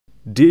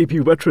DAP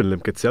veteran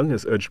Lim Kit Siang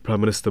has urged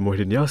Prime Minister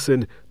Muhyiddin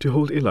Yassin to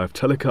hold a live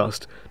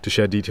telecast to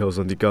share details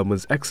on the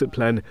government's exit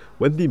plan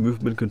when the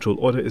movement control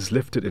order is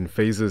lifted in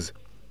phases.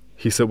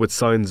 He said with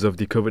signs of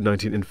the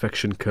COVID-19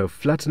 infection curve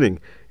flattening,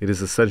 it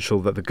is essential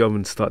that the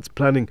government starts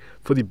planning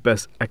for the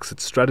best exit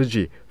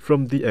strategy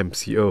from the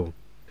MCO.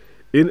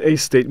 In a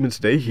statement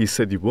today, he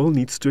said the world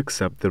needs to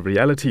accept the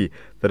reality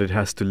that it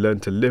has to learn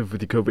to live with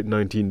the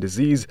COVID-19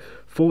 disease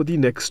for the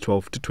next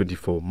 12 to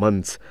 24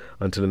 months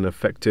until an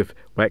effective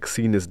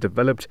vaccine is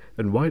developed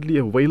and widely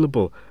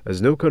available,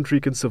 as no country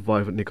can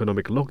survive an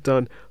economic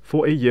lockdown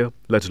for a year,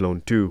 let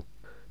alone two.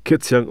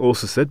 Kit Siang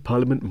also said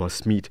Parliament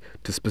must meet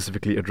to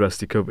specifically address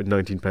the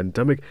COVID-19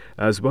 pandemic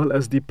as well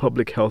as the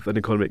public health and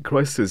economic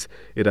crisis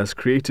it has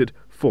created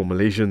for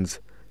Malaysians.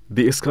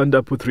 The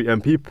Iskandar Puteri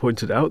MP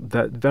pointed out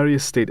that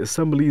various state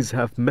assemblies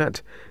have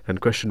met and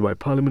questioned why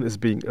Parliament is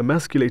being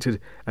emasculated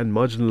and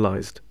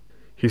marginalised.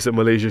 He said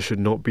Malaysia should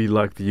not be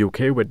like the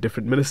UK, where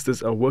different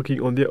ministers are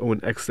working on their own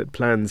exit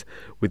plans,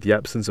 with the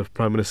absence of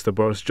Prime Minister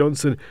Boris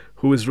Johnson,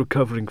 who is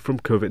recovering from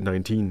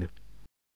COVID-19.